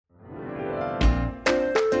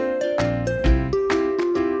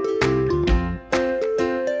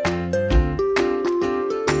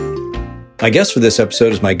My guest for this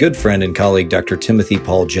episode is my good friend and colleague, Dr. Timothy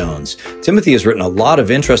Paul Jones. Timothy has written a lot of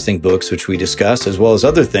interesting books, which we discuss, as well as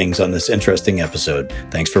other things on this interesting episode.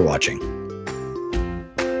 Thanks for watching.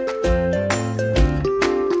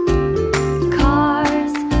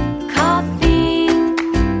 Cars, coffee,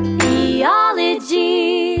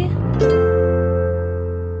 theology.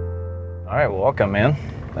 All right, well, welcome, man.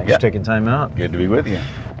 Thanks for taking time out. Good to be with you.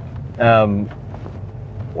 One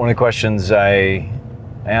of the questions I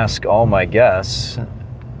ask all my guests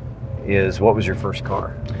is, what was your first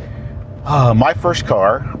car? My first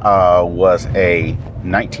car was a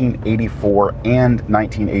 1984 and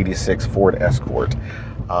 1986 Ford Escort.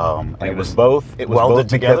 And it was both. It was welded both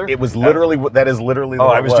together? It was literally. That is literally. Oh,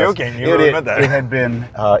 what I it was joking. You really meant that. It had been.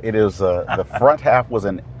 It is. The front half was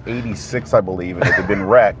an 86, I believe, and it had been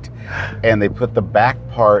wrecked. And they put the back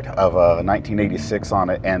part of a 1986 on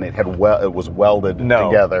it, and it had it was welded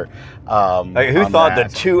together. Who thought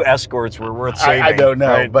that two Escorts were worth saving? I don't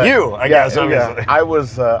know, right? but you, I guess. Obviously. I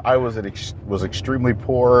was extremely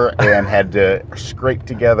poor and had to scrape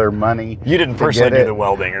together money. You didn't personally do the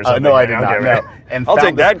welding or something? No, I did not. Right. No. And I'll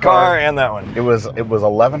take that car and that one. It was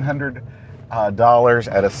 $1,100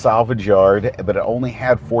 at a salvage yard, but it only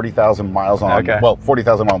had 40,000 miles on. Okay. Well,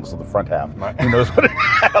 40,000 miles on the front half. Right. Who knows what it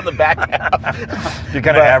had on the back half? You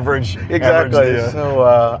kind of average. Exactly. So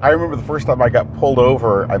I remember the first time I got pulled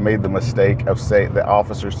over, I made the mistake of the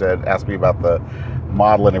officer asked me about the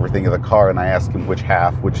model and everything of the car, and I asked him which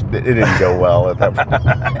half, which it didn't go well at that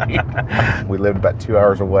point. We lived about 2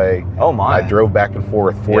 hours away. Oh my! I drove back and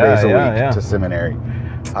forth 4 days a week to seminary,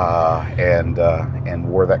 and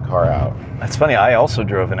wore that car out. That's funny. I also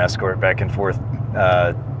drove an Escort back and forth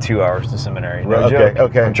 2 hours to seminary. No joke.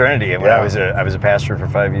 Okay. From Trinity. When I was a pastor for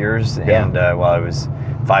 5 years, and while I was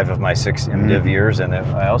 5 of my 6 MDiv years, and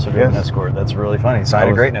I also drove an Escort. That's really funny. Sign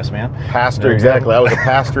of greatness, man. Pastor, exactly. I was a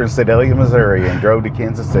pastor in Sedalia, Missouri, and drove to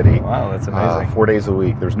Kansas City. Wow, that's amazing. 4 days a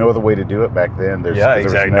week. There's no other way to do it back then. There's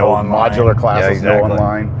exactly. no online. modular classes, no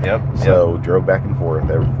online. Yep. So drove back and forth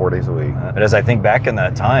every 4 days a week. But as I think back in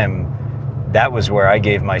that time, that was where I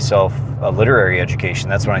gave myself a literary education.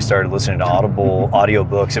 That's when I started listening to Audible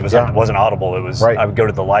audiobooks. It wasn't Audible. It was I would go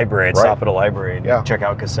to the library. I'd stop at a library and check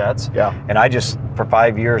out cassettes. Yeah. And for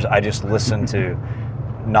 5 years, I just listened to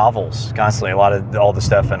novels constantly. A lot of all the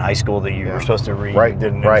stuff in high school that you were supposed to read,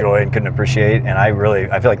 didn't enjoy and couldn't appreciate. And I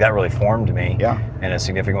feel like that really formed me in a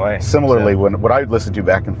significant way. Similarly, what I listen to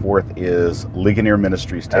back and forth is Ligonier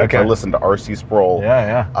Ministries tapes. I listened to R.C. Sproul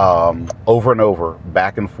over and over,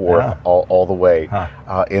 back and forth, all the way,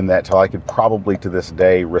 in that till I could probably to this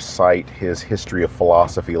day recite his history of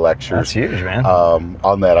philosophy lectures. That's huge, man.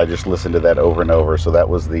 On that, I just listened to that over and over. So that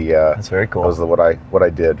was that's very cool. That was what I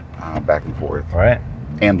did back and forth. Right.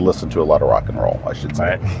 And listen to a lot of rock and roll, I should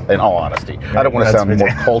say. Right. In all honesty, I don't want to sound more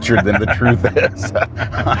cultured than the truth is.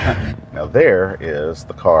 Now there is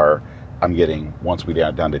the car I'm getting once we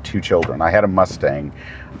down to 2 children. I had a Mustang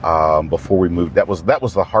before we moved. That was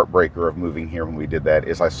the heartbreaker of moving here when we did that.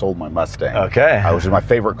 Is I sold my Mustang. Okay. It was my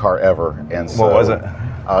favorite car ever. And so, what was it?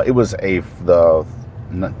 It was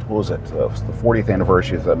what was it? It was the 40th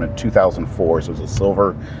anniversary of 2004. So it was a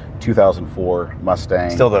silver 2004 Mustang.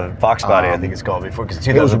 Still the Fox body, I think it's called before. Because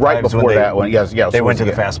it was right before that one. Yes. They went to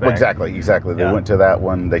the fastback. Exactly. They went to that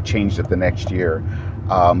one. They changed it the next year.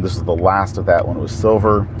 This is the last of that one. It was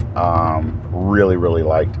silver. Really, really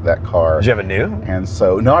liked that car. Did you have a new? And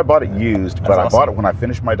so, no, I bought it used, but I bought it when I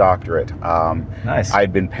finished my doctorate. Nice. I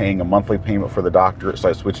had been paying a monthly payment for the doctorate, so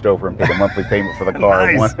I switched over and paid a monthly payment for the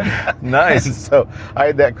car. Nice. And so I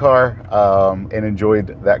had that car and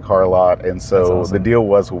enjoyed that car a lot. And so the deal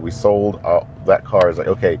was when we sold that car, is like,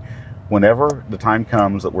 okay, whenever the time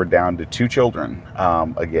comes that we're down to 2 children,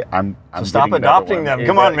 again, I'm stop adopting them.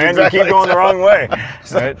 Come on, man, exactly. You keep going the wrong way.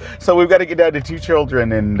 So we've got to get down to 2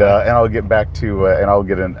 children, and I'll get back to and I'll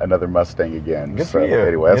get another Mustang again. Good for you.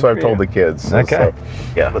 Anyway, that's what I've told the kids. Okay.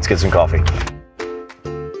 Let's get some coffee.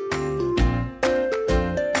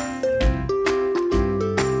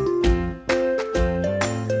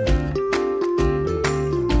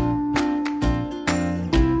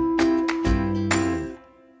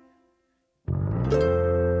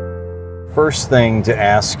 First thing to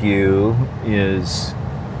ask you is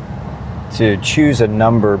to choose a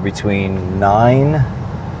number between 9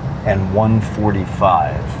 and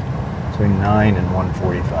 145. Between 9 and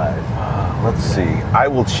 145. Let's see. I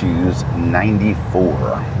will choose 94.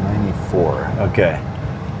 94. Okay.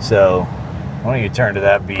 So, why don't you turn to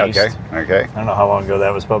that beast? Okay. I don't know how long ago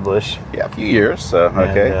that was published. Yeah, a few years.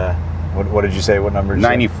 Okay. And, what did you say? What number?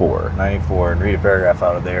 94. 94. And read a paragraph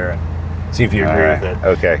out of there and see if you agree with it.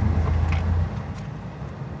 Okay.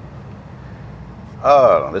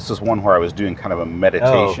 This is one where I was doing kind of a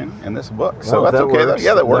meditation in this book. So that's okay.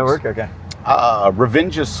 That works. Okay.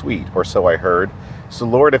 Revenge is sweet, or so I heard. So,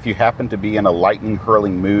 Lord, if you happen to be in a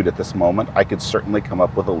lightning-hurling mood at this moment, I could certainly come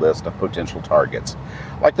up with a list of potential targets.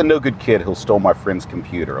 Like the no-good kid who stole my friend's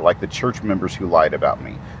computer, like the church members who lied about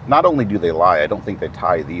me. Not only do they lie, I don't think they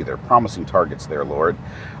tithe either. Promising targets there, Lord.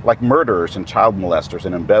 Like murderers and child molesters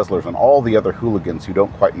and embezzlers and all the other hooligans who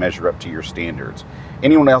don't quite measure up to your standards.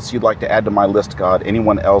 Anyone else you'd like to add to my list, God?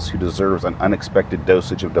 Anyone else who deserves an unexpected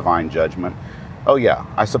dosage of divine judgment? Oh yeah,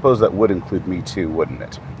 I suppose that would include me too, wouldn't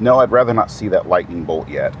it? No, I'd rather not see that lightning bolt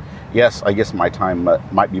yet. Yes, I guess my time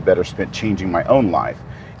might be better spent changing my own life.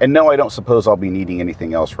 And no, I don't suppose I'll be needing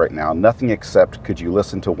anything else right now. Nothing except, could you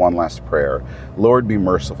listen to one last prayer? Lord, be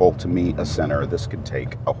merciful to me, a sinner. This could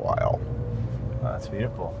take a while. That's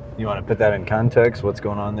beautiful. You want to put that in context? What's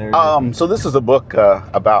going on there? So this is a book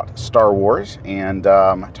about Star Wars and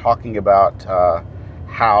talking about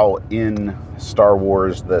how in Star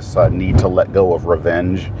Wars this need to let go of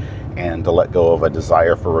revenge and to let go of a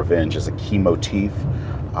desire for revenge is a key motif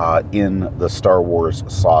in the Star Wars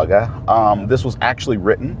saga. This was actually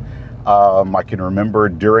written, I can remember,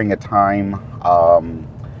 during a time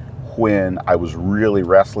when I was really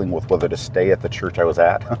wrestling with whether to stay at the church I was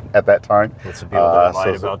at that time. With some people that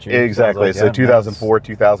lied about you. Exactly. Like, so 2004,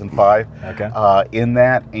 2005. Okay. In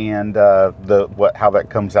that, and how that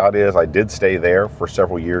comes out is I did stay there for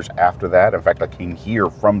several years after that. In fact, I came here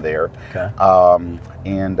from there. Okay.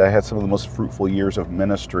 And I had some of the most fruitful years of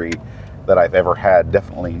ministry that I've ever had.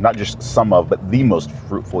 Definitely not just some of, but the most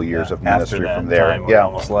fruitful years of ministry from there.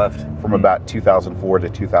 Almost left. From about 2004 to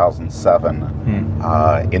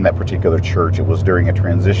 2007 in that particular church. It was during a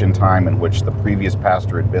transition time in which the previous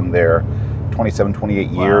pastor had been there 27, 28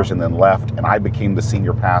 years and then left, and I became the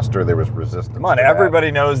senior pastor. There was resistance. Come on,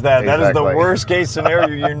 everybody knows that. Exactly. That is the worst case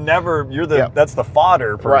scenario. That's the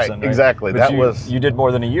fodder person. Right, exactly. But you did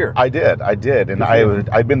more than a year. I did. And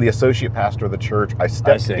I'd been the associate pastor of the church. I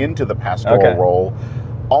stepped into the pastoral role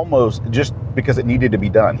almost just because it needed to be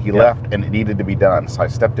done. He left and it needed to be done. So I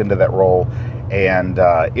stepped into that role, and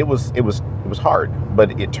it was hard,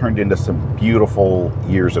 but it turned into some beautiful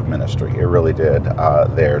years of ministry. It really did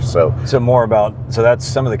there. So that's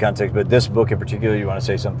some of the context, but this book in particular, you want to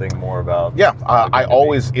say something more about? Yeah,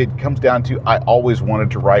 it comes down to, I always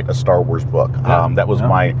wanted to write a Star Wars book. That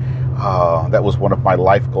was one of my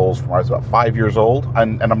life goals from when I was about 5 years old,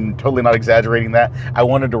 and I'm totally not exaggerating that. I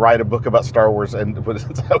wanted to write a book about Star Wars since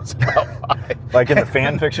I was about 5. Like in the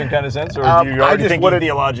fan fiction kind of sense, or do you already think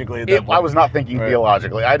theologically at that point? I was not thinking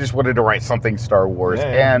theologically. I just wanted to write something Star Wars.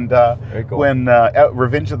 And very cool. When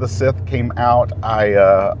Revenge of the Sith came out,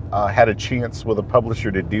 I had a chance with a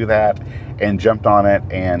publisher to do that, and jumped on it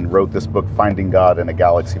and wrote this book, Finding God in a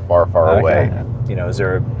Galaxy Far, Far Away. Is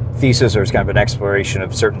there a thesis, or is kind of an exploration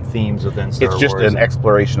of certain themes within Star Wars? It's just an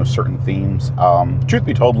exploration of certain themes. Truth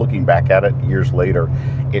be told, looking back at it years later,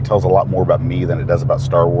 it tells a lot more about me than it does about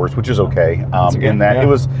Star Wars, which is okay.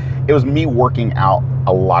 It was me working out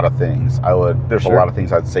a lot of things. There's a lot of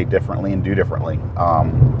things I'd say differently and do differently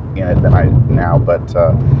in it than I now, but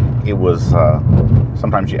it was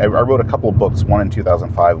sometimes I wrote a couple of books, one in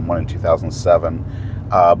 2005 and one in 2007.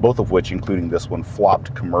 Both of which, including this one,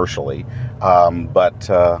 flopped commercially, but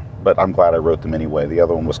I'm glad I wrote them anyway. The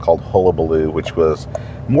other one was called Hullabaloo, which was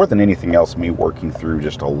more than anything else me working through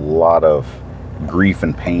just a lot of grief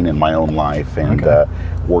and pain in my own life, and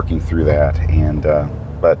working through that. And you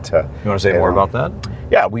want to say more about that?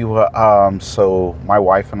 Yeah, we so my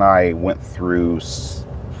wife and I went through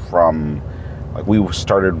we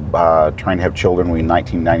started trying to have children in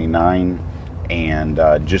 1999,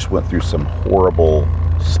 and just went through some horrible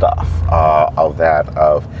stuff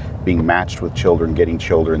of being matched with children, getting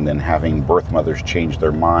children, then having birth mothers change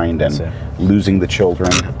their mind and losing the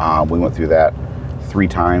children. We went through that 3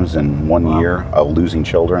 times in 1 year of losing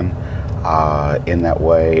children in that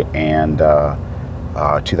way, and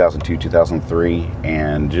 2002, 2003,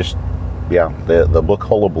 and just the book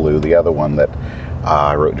Hullabaloo, the other one that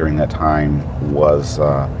I wrote during that time, was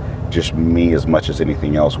just me, as much as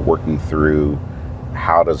anything else, working through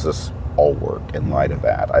how does this all work in light of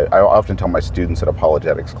that. I often tell my students at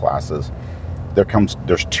apologetics classes,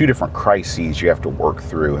 there's 2 different crises you have to work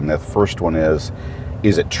through, and the first one is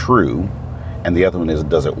it true? And the other one is,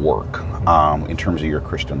 does it work in terms of your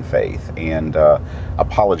Christian faith? And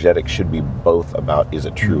apologetics should be both about, is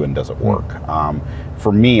it true and does it work?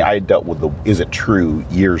 For me, I dealt with the is it true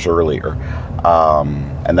years earlier,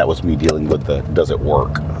 and that was me dealing with the does it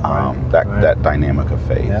work, that dynamic of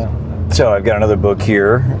faith. So I've got another book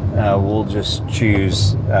here. We'll just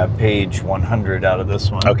choose page 100 out of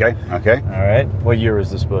this one. Okay. All right. What year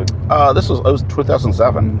was this book? This was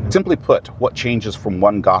 2007. Simply put, what changes from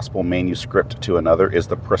one gospel manuscript to another is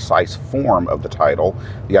the precise form of the title.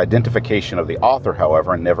 The identification of the author,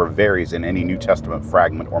 however, never varies in any New Testament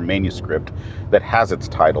fragment or manuscript that has its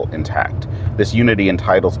title intact. This unity in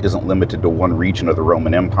titles isn't limited to one region of the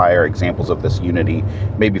Roman Empire. Examples of this unity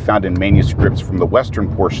may be found in manuscripts from the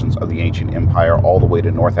western portions of the ancient empire all the way to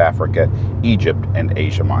North Africa, Egypt, and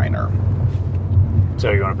Asia Minor.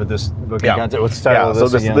 So you want to put this book in context? What's the title of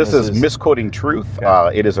this again? This is Misquoting Truth.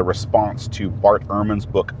 Okay. It is a response to Bart Ehrman's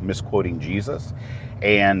book, Misquoting Jesus.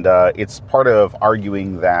 And it's part of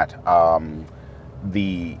arguing that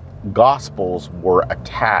the Gospels were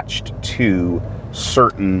attached to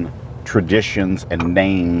certain traditions and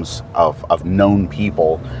names of known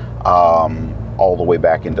people all the way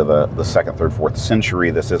back into the 2nd, 3rd, 4th century.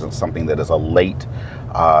 This isn't something that is a late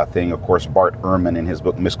thing. Of course, Bart Ehrman in his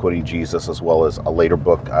book Misquoting Jesus, as well as a later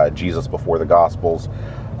book, Jesus Before the Gospels,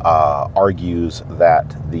 argues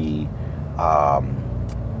that the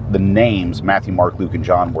names Matthew, Mark, Luke, and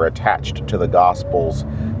John were attached to the Gospels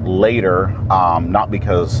later, not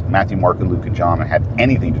because Matthew, Mark, and Luke, and John had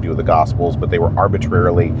anything to do with the Gospels, but they were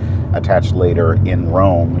arbitrarily attached later in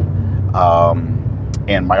Rome.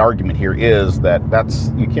 And my argument here is that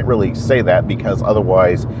you can't really say that, because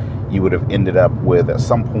otherwise you would have ended up with, at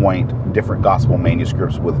some point, different gospel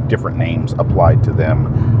manuscripts with different names applied to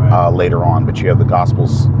them later on. But you have the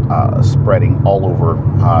Gospels spreading all over,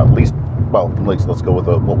 at least let's go with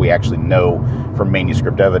what we actually know from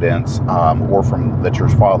manuscript evidence, or from the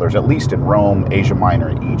church fathers, at least in Rome, Asia Minor,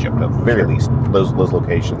 and Egypt, at the very least, those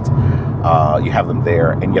locations. You have them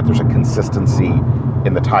there, and yet there's a consistency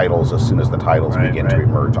in the titles as soon as the titles begin to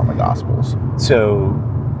emerge on the Gospels. So,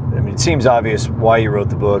 I mean, it seems obvious why you wrote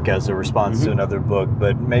the book as a response to another book,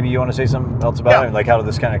 but maybe you want to say something else about it? Like, how did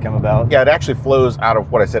this kind of come about? Yeah, it actually flows out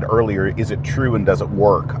of what I said earlier. Is it true, and does it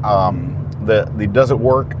work? The does it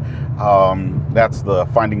work? That's the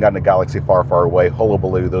Finding God in a Galaxy Far, Far Away,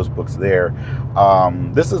 Hullabaloo, those books there.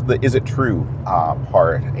 This is the is it true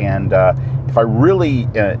part. And if I really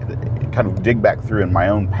kind of dig back through in my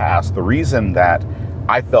own past, the reason that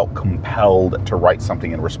I felt compelled to write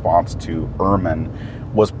something in response to Ehrman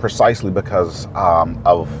was precisely because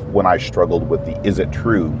of when I struggled with the "is it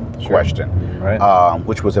true" question,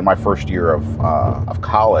 which was in my first year of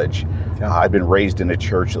college. I'd been raised in a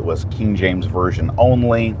church that was King James Version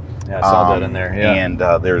only. Yeah, I saw that in there. Yeah. And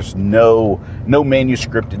there's no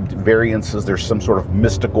manuscript variances. There's some sort of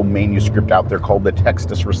mystical manuscript out there called the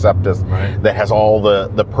Textus Receptus that has all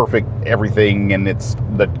the perfect everything, and it's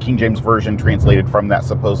the King James Version translated from that,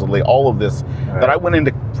 supposedly. All of this that I went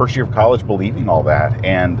into first year of college believing all that,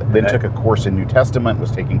 and then took a course in New Testament,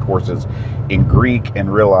 was taking courses in Greek,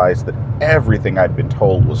 and realized that everything I'd been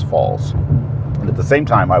told was false. And at the same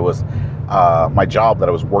time, I was my job that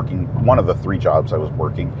I was working, one of the 3 jobs I was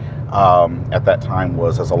working at that time,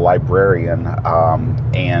 was as a librarian,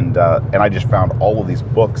 and I just found all of these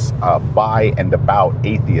books by and about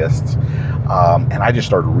atheists, and I just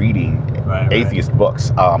started reading atheist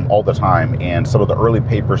books all the time, and some of the early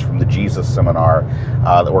papers from the Jesus Seminar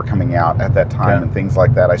that were coming out at that time and things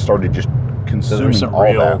like that. I started just consuming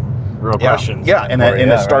all that. Real questions. Yeah, and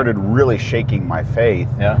it started really shaking my faith.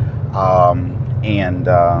 Yeah.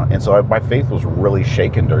 And so my faith was really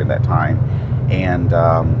shaken during that time. And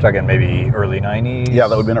talking maybe early 90s. Yeah,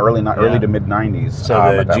 that would have been early to mid 90s.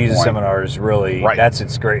 So the Jesus Seminar is really that's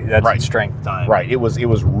its strength time. Right. It was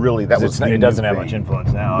really that was. It doesn't have much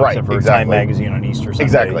influence now, except for Time Magazine on Easter Sunday.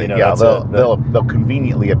 Exactly. They'll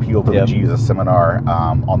conveniently appeal to the Jesus Seminar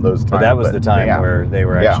on those times. But that was the time where they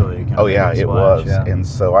were actually. Kind of it was. Yeah. And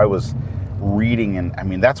so I was reading, and I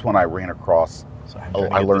mean that's when I ran across.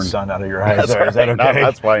 I learned the sun out of your eyes. Is that okay? No,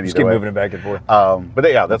 that's fine. Just keep moving it back and forth. But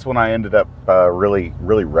that's when I ended up really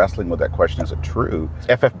wrestling with that question: is it true?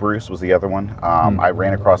 F.F. Bruce was the other one. I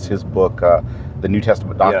ran across his book, "The New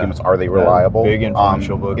Testament Documents: Are They Reliable?" Big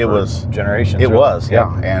influential book. It was generations. It was,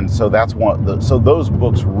 and so that's one. So those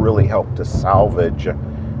books really helped to salvage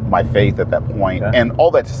my faith at that point. And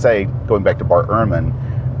all that to say, going back to Bart Ehrman,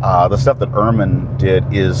 the stuff that Ehrman did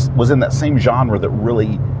was in that same genre that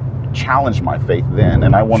really challenged my faith then,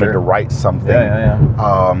 and I wanted to write something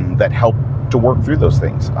that helped to work through those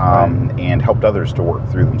things, and helped others to work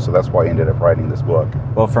through them. So that's why I ended up writing this book.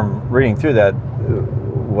 Well, from reading through that,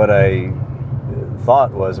 what I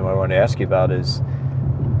thought was, and what I wanted to ask you about, is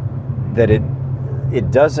that it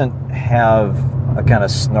doesn't have a kind of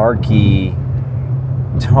snarky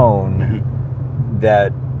tone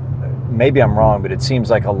that maybe I'm wrong, but it seems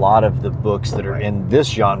like a lot of the books that are in this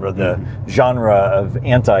genre, the genre of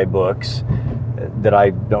anti-books, that I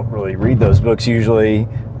don't really read those books usually,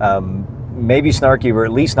 maybe snarky or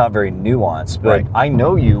at least not very nuanced. But I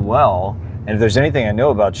know you well, and if there's anything I know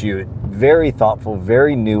about you, very thoughtful,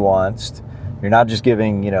 very nuanced. You're not just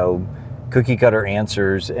giving, cookie cutter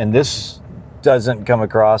answers, and this doesn't come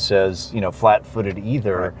across as, flat-footed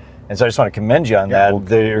either. And so I just want to commend you on that. Well,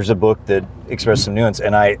 there's a book that expresses some nuance,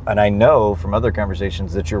 and I know from other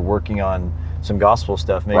conversations that you're working on some gospel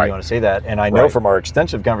stuff. Maybe you want to say that. And I know from our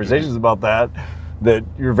extensive conversations about that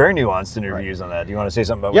you're very nuanced in your views on that. Do you want to say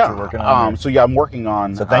something about what you're working on? I'm working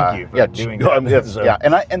on. So thank you for doing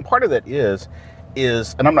that. And part of that is,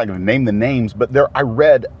 and I'm not going to name the names, but I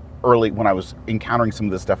read early when I was encountering some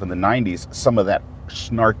of this stuff in the 90s, some of that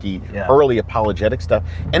snarky early apologetic stuff,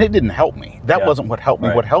 and it didn't help me. That wasn't what helped me.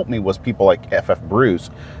 What helped me was people like F.F. Bruce,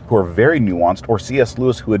 who are very nuanced, or C.S.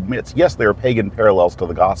 Lewis, who admits, yes, there are pagan parallels to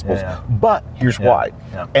the Gospels, but here's why.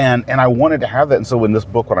 And I wanted to have that, and so in this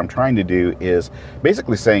book, what I'm trying to do is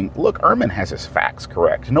basically saying, look, Ehrman has his facts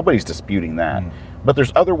correct. Nobody's disputing that. But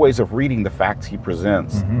there's other ways of reading the facts he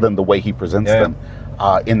presents than the way he presents them.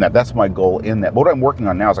 In that's my goal in that. But what I'm working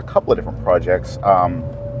on now is a couple of different projects.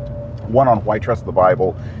 One on why trust the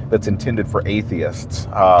Bible that's intended for atheists,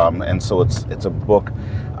 and so it's a book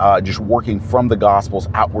just working from the Gospels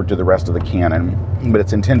outward to the rest of the canon, but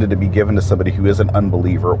it's intended to be given to somebody who is an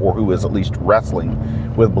unbeliever or who is at least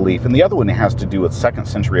wrestling with belief. And the other one has to do with second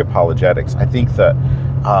century apologetics. I think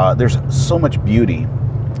that there's so much beauty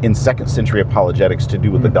in second century apologetics to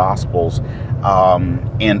do with the Gospels,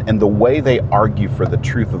 and the way they argue for the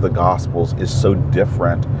truth of the Gospels is so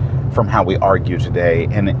different from how we argue today,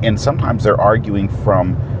 and sometimes they're arguing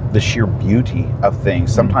from the sheer beauty of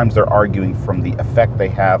things. Sometimes they're arguing from the effect they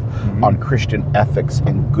have on Christian ethics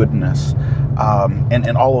and goodness,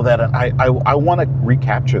 and all of that. And I want to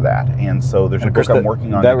recapture that, and so there's a book I'm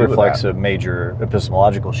working on. That reflects a major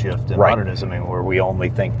epistemological shift in modernism, where we only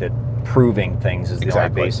think that proving things is the only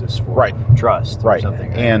basis for trust or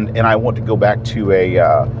something. And I want to go back to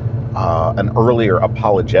an earlier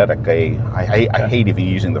apologetic. I hate even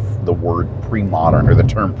using the word pre-modern or the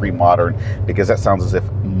term pre-modern, because that sounds as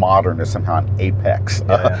if modern is somehow an apex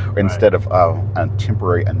instead of a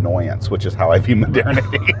temporary annoyance, which is how I view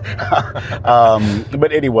modernity.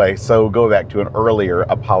 But anyway, so go back to an earlier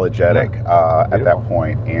apologetic at that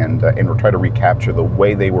point, and we'll try to recapture the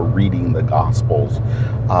way they were reading the Gospels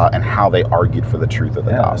and how they argued for the truth of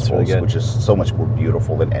the Gospels, really, which is so much more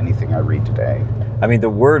beautiful than anything I read today. I mean, the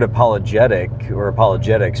word apologetic or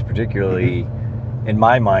apologetics, particularly in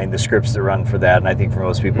my mind, the scripts that run for that, and I think for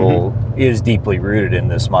most people, is deeply rooted in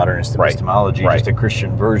this modernist epistemology, just a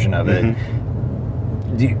Christian version of it.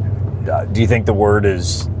 Do you think the word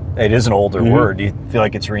is an older word? Do you feel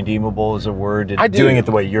like it's redeemable as a word, doing it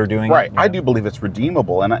the way you're doing it? I do believe it's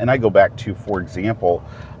redeemable, and I go back to, for example,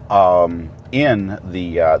 in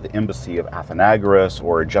the embassy of Athenagoras,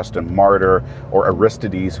 or Justin Martyr, or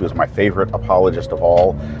Aristides, who is my favorite apologist of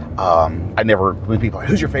all. When people are like,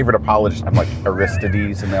 who's your favorite apologist? I'm like,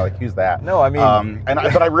 Aristides, and they're like, who's that? No, I mean,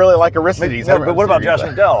 but I really like Aristides. But what about Josh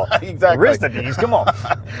McDowell? Exactly, Aristides, come on.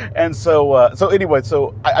 And so anyway,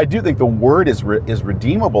 I do think the word is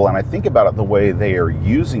redeemable, and I think about it the way they are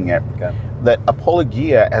using it. That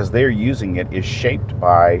apologia, as they're using it, is shaped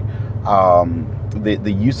by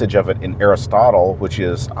the usage of it in Aristotle, which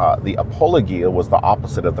is the apologia was the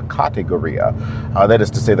opposite of the kategoria. That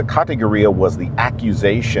is to say, the kategoria was the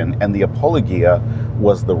accusation, and the apologia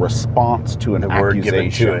was the response to an accusation. Word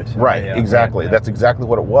given to it. Right, exactly. That's exactly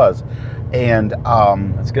what it was. And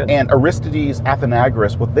that's good. And Aristides,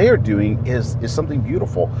 Athenagoras, what they are doing is something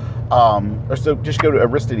beautiful. So just go to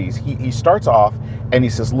Aristides. He starts off and he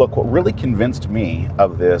says, look, what really convinced me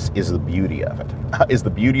of this is the beauty of it, is the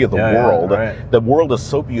beauty of the world. The world is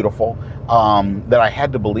so beautiful that I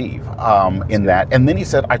had to believe in that. And then he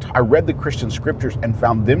said, I read the Christian scriptures and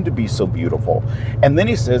found them to be so beautiful. And then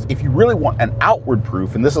he says, if you really want an outward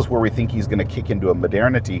proof, and this is where we think he's going to kick into a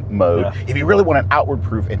modernity mode, if you really want an outward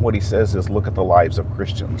proof, and what he says is, look at the lives of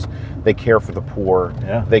Christians. They care for the poor.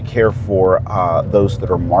 They care for those that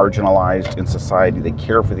are marginalized in society. They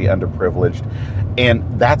care for the underprivileged. And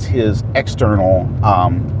that's his external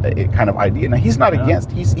kind of idea. Now, he's not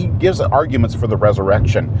against, he gives arguments for the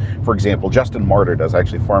resurrection. For example, Justin Martyr does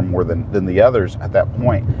actually far more than the others at that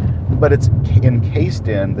point. But it's encased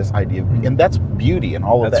in this idea, and that's beauty and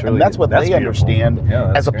all of that. Really and that's what they understand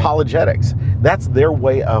as apologetics. That's their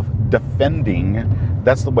way of defending.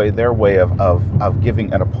 That's their way of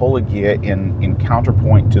giving an apologia in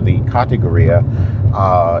counterpoint to the kategoria,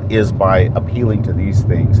 is by appealing to these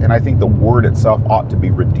things. And I think the word itself ought to be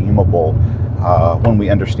redeemable when we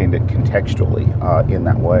understand it contextually in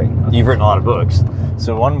that way. You've written a lot of books.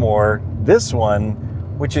 So one more, this one,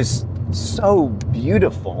 which is so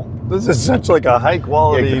beautiful. This is such like a high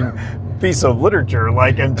quality piece of literature,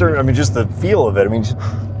 like just the feel of it. I mean, you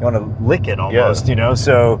want to lick it almost,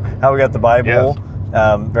 So How We Got the Bible.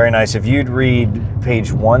 Yes. Very nice. If you'd read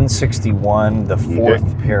page 161, the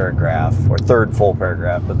fourth paragraph, or third full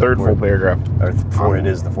paragraph. But full paragraph. Or it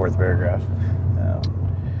is the fourth paragraph.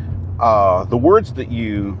 The words that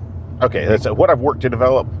you... Okay, that's what I've worked to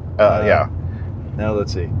develop. Now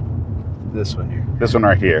let's see. This one here. This one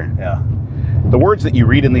right here. Yeah. The words that you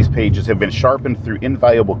read in these pages have been sharpened through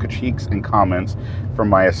invaluable critiques and comments from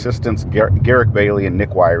my assistants Garrick Bailey and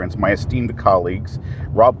Nick Wyrens, my esteemed colleagues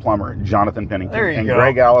Rob Plummer, Jonathan Pennington, and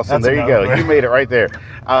Greg Allison. There you go. You made it right there.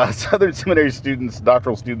 Southern Seminary students,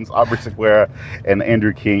 doctoral students Aubrey Sequeira and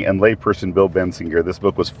Andrew King, and layperson Bill Bensinger. This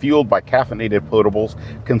book was fueled by caffeinated potables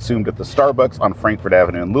consumed at the Starbucks on Frankfort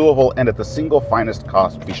Avenue in Louisville and at the single finest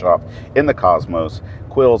coffee shop in the Cosmos,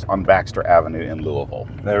 Quills on Baxter Avenue in Louisville.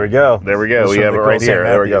 There we go. There we go. We have it right here.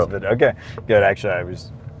 There we go. Okay, good. Actually, I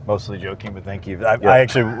was mostly joking, but thank you. I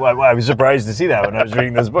was surprised to see that when I was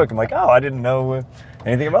reading this book. I'm like, I didn't know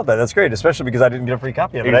anything about that. That's great, especially because I didn't get a free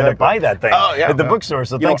copy of it. Exactly. I had to buy that thing at the bookstore,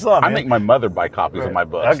 so thanks a lot, man. I make my mother buy copies of my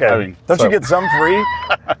books. Okay. I mean, don't you get some free?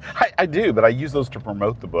 I do, but I use those to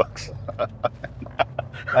promote the books.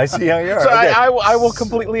 I see how you are. So okay. I will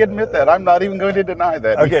completely admit that. I'm not even going to deny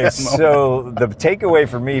that. Okay, so the takeaway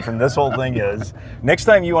for me from this whole thing is, next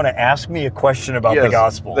time you want to ask me a question about the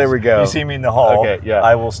Gospels, there we go. You see me in the hall,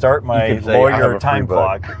 I will start my lawyer time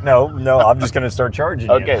clock. No, I'm just going to start charging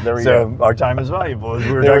you. Okay, there we go. So our time is valuable, as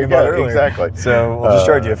we were talking about earlier. Exactly. So we'll just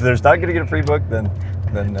charge you. If there's not going to get a free book, then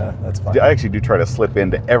that's fine. I actually do try to slip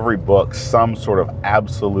into every book some sort of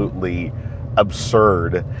absolutely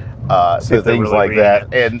absurd things really like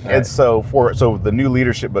that, and so the new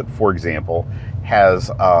leadership book, for example, has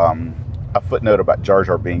a footnote about Jar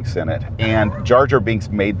Jar Binks in it, and Jar Jar Binks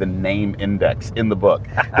made the name index in the book.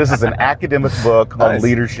 This is an academic book on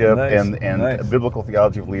leadership and biblical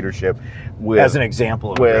theology of leadership, as an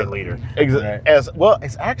example of a great leader. As well,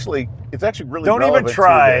 it's actually really don't even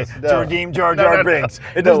try to redeem Jar Jar Binks.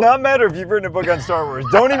 It does not matter if you've written a book on Star Wars.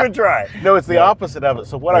 Don't even try. No, it's the opposite of it.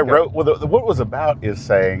 So what I wrote, what it was about, is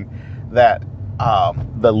saying that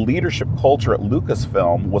the leadership culture at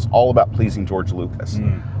Lucasfilm was all about pleasing George Lucas.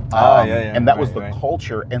 And that was the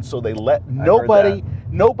culture, and so they let nobody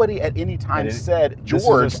at any time said,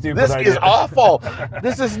 George, this is awful.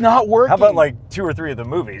 This is not working. How about like 2 or 3 of the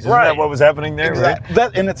movies? Isn't that what was happening there? Exactly.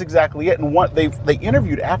 Right? And that's exactly it. And they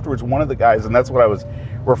interviewed afterwards one of the guys, and that's what I was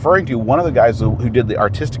referring to, one of the guys who did the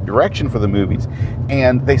artistic direction for the movies.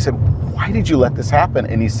 And they said, why did you let this happen?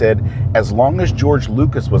 And he said, as long as George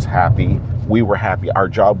Lucas was happy, we were happy. Our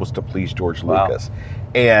job was to please George Lucas.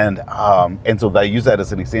 And so they use that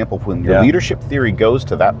as an example. When your leadership theory goes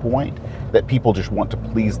to that point, that people just want to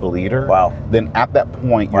please the leader, then at that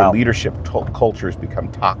point, your leadership cultures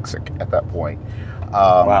become toxic at that point.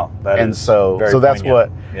 So that's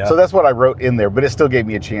what I wrote in there, but it still gave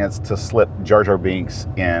me a chance to slip Jar Jar Binks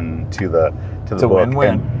into the book.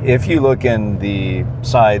 Win-win. If you look in the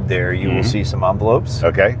side there, you will see some envelopes.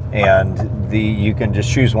 Okay. And you can just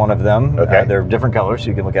choose one of them. Okay. They're different colors, so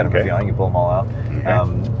you can look at them if you want. You can pull them all out.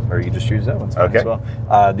 Okay. Or you can just choose that one as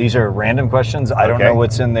well. These are random questions. I don't know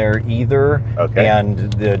what's in there either. Okay.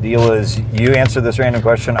 And the deal is, you answer this random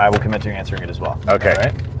question, I will commit to answering it as well. Okay. All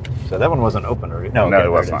right? So that one wasn't open, right? No, it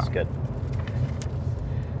was not. Good.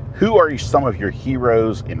 Who are some of your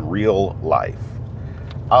heroes in real life?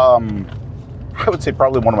 I would say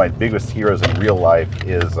probably one of my biggest heroes in real life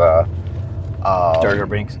is Jar Jar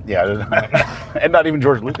Binks. Yeah, and not even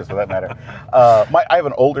George Lucas for that matter. I have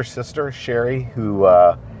an older sister, Sherry, who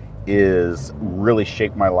is really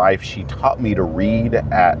shaped my life. She taught me to read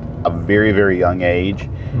at a very, very young age,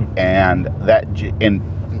 and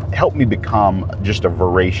helped me become just a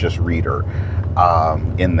voracious reader.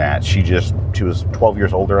 In that she was 12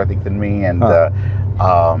 years older, I think, than me, and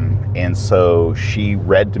so she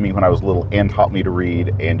read to me when I was little and taught me to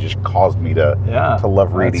read and just caused me to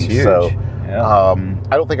love reading. Huge. So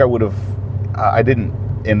I don't think I would have. I didn't.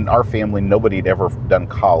 In our family, nobody had ever done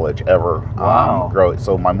college ever.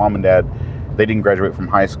 So my mom and dad, they didn't graduate from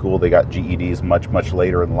high school. They got GEDs much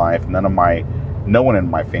later in life. No one in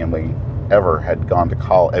my family ever had gone to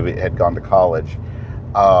college.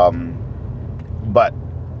 But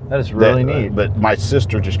that is really neat. But my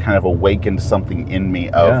sister just kind of awakened something in me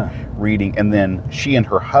of reading, and then she and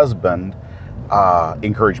her husband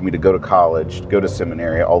encouraged me to go to college, go to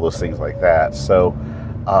seminary, all those things like that. So,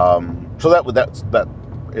 that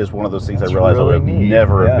is one of those things I realized really I would have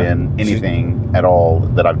never have been anything at all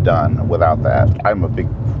that I've done without that. I'm a big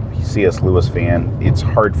C.S. Lewis fan. It's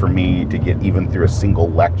hard for me to get even through a single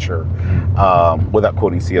lecture without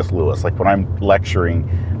quoting C.S. Lewis. Like when I'm lecturing,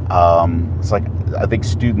 it's like I think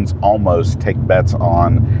students almost take bets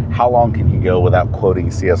on how long can you go without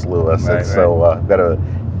quoting C.S. Lewis. Right, and so I've got a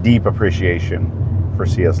deep appreciation for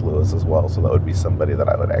C.S. Lewis as well. So that would be somebody that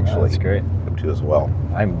I would actually go to as well.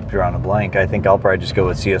 I'm drawing a blank. I think I'll probably just go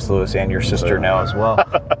with C.S. Lewis and your sister now as well.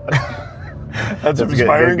 That's an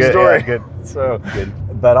inspiring story. Yeah, good. So good.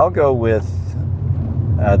 But I'll go with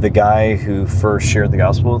the guy who first shared the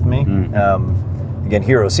gospel with me. Again,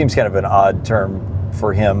 hero seems kind of an odd term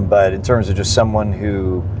for him, but in terms of just someone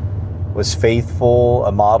who was faithful,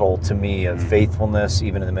 a model to me of faithfulness,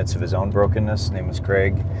 even in the midst of his own brokenness. His name was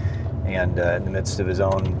Craig. And in the midst of his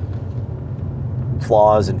own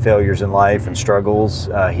flaws and failures in life and struggles,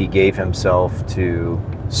 he gave himself to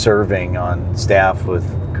serving on staff with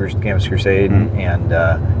Campus Crusade and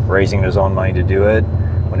raising his own money to do it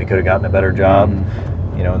when he could have gotten a better job,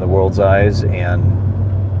 in the world's eyes, and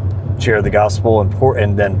shared the gospel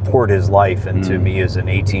and then poured his life into me as an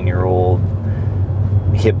 18-year-old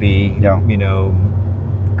hippie,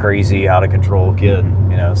 crazy, out of control kid,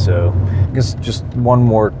 so I guess just one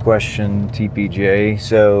more question, TPJ.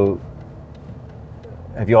 So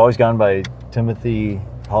have you always gone by Timothy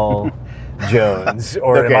Paul Jones,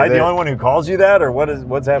 or am I the only one who calls you that, or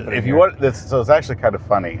what's happening? If you want this, so it's actually kind of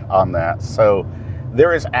funny on that. So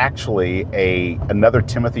there is actually another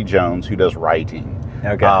Timothy Jones who does writing,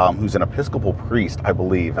 who's an Episcopal priest, I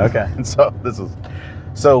believe. Okay. And so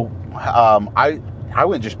I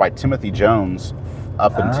went just by Timothy Jones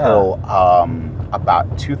up until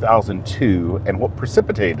about 2002, and what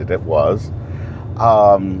precipitated it was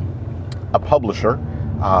a publisher,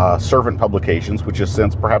 Servant Publications, which has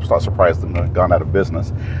since, perhaps not surprised them, gone out of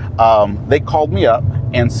business. They called me up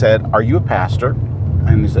and said, "Are you a pastor?"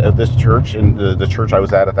 And he said, "At this church," and the church I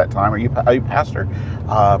was at that time, "Are you pastor,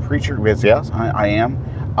 preacher?" Yes, I am.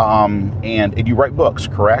 And you write books,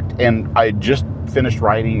 correct? And I just finished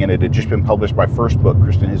writing, and it had just been published, my first book,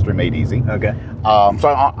 Christian History Made Easy. Okay. So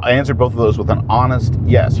I answered both of those with an honest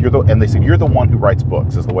yes. And they said, "You're the one who writes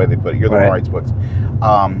books," is the way they put it. "You're the one who writes books."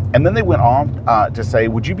 And then they went on to say,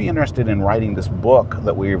 "Would you be interested in writing this book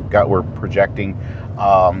that we're projecting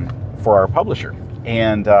for our publisher?"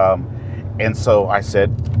 And so I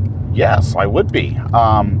said, yes, I would be.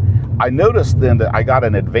 I noticed then that I got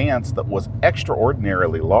an advance that was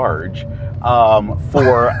extraordinarily large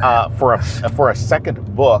for a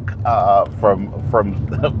second book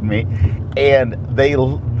from me, and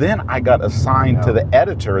then I got assigned to the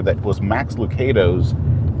editor that was Max Lucado's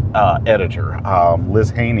editor. Liz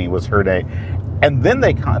Haney was her name. And then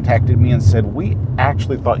they contacted me and said, "We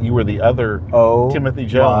actually thought you were the other Timothy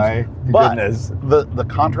Jones." But the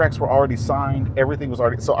contracts were already signed. Everything was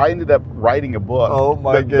already... So I ended up writing a book. Oh,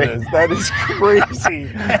 my goodness. That is crazy.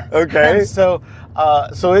 Okay. And so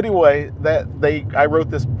anyway, I wrote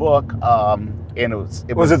this book, and it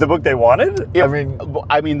was it the book they wanted?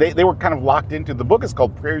 I mean, they were kind of locked into... The book is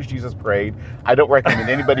called Prayers Jesus Prayed. I don't recommend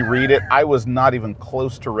anybody read it. I was not even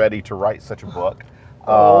close to ready to write such a book.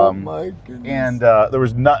 Oh my goodness! And there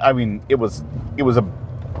was not. I mean,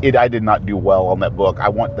 I did not do well on that book. I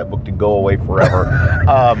want that book to go away forever.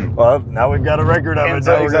 Well, now we've got a record of it.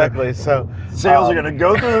 So exactly. So sales are going to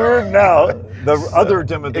go through the roof now. Other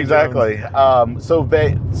Timothy exactly. Jones. So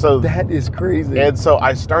that is crazy. And so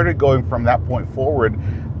I started going from that point forward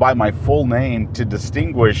by my full name to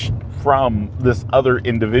distinguish from this other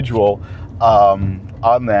individual.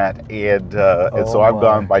 On that, and so I've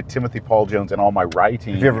gone by Timothy Paul Jones in all my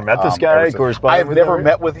writing. Have you ever met this guy? I've never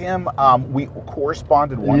met with him. We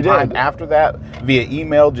corresponded one time after that via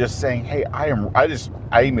email, just saying, "Hey, I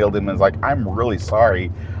emailed him and was like, I'm really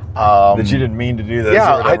sorry that you didn't mean to do this."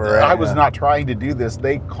 Yeah, or whatever, I was not trying to do this.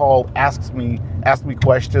 They called, asked me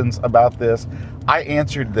questions about this. I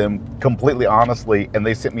answered them completely honestly, and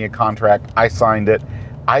they sent me a contract. I signed it.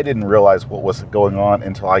 I didn't realize what was going on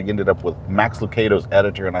until I ended up with Max Lucado's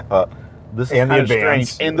editor, and I thought, this is kind of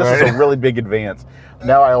strange. And this is a really big advance.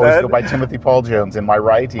 Now I always go by Timothy Paul Jones in my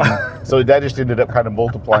writing. So that just ended up kind of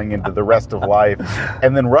multiplying into the rest of life.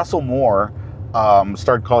 And then Russell Moore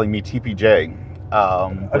started calling me TPJ.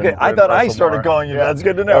 Okay, I thought I started calling you. That's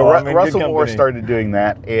good to know. Russell Moore started doing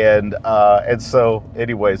that. And so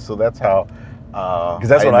anyway, so that's how... Because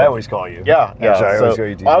that's what I always call you. Yeah. Actually, I always call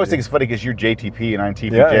you TPJ. I always think it's funny because you're JTP and I'm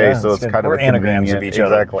TPJ, so it's kind of anagrams of each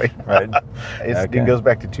other. Exactly. Right. It goes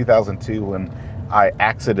back to 2002 when I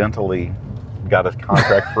accidentally got a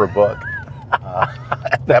contract for a book.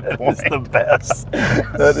 At that point. That is the best.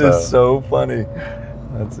 That is so funny.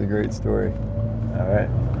 That's a great story. All right.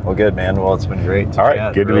 Well, good, man. Well, it's been great to chat. All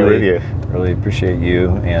right, good to be with you. Really appreciate you,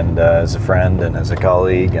 and as a friend and as a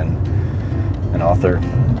colleague and an author.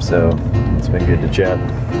 So it's been good to chat.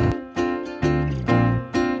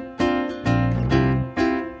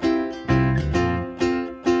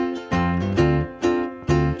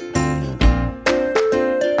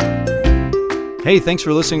 Hey, thanks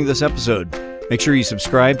for listening to this episode. Make sure you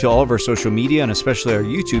subscribe to all of our social media and especially our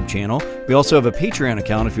YouTube channel. We also have a Patreon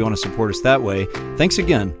account if you want to support us that way. Thanks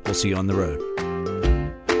again. We'll see you on the road.